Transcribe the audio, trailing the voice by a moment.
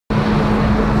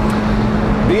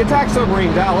The attack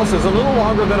submarine Dallas is a little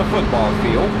longer than a football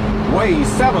field, weighs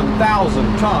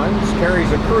 7,000 tons,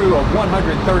 carries a crew of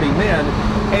 130 men,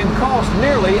 and cost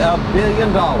nearly $1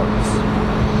 billion.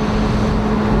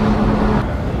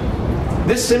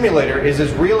 This simulator is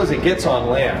as real as it gets on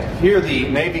land. Here the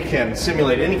Navy can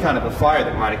simulate any kind of a fire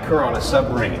that might occur on a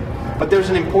submarine. But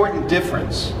there's an important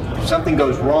difference. If something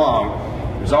goes wrong,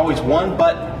 there's always one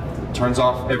button that turns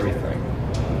off everything.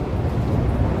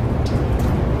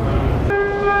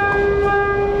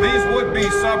 These would-be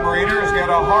submariners get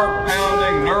a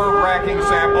heart-pounding, nerve-wracking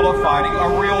sample of fighting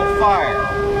a real fire.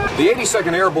 The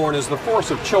 82nd Airborne is the force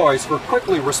of choice for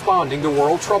quickly responding to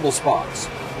world trouble spots.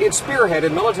 It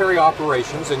spearheaded military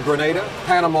operations in Grenada,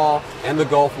 Panama, and the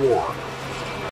Gulf War.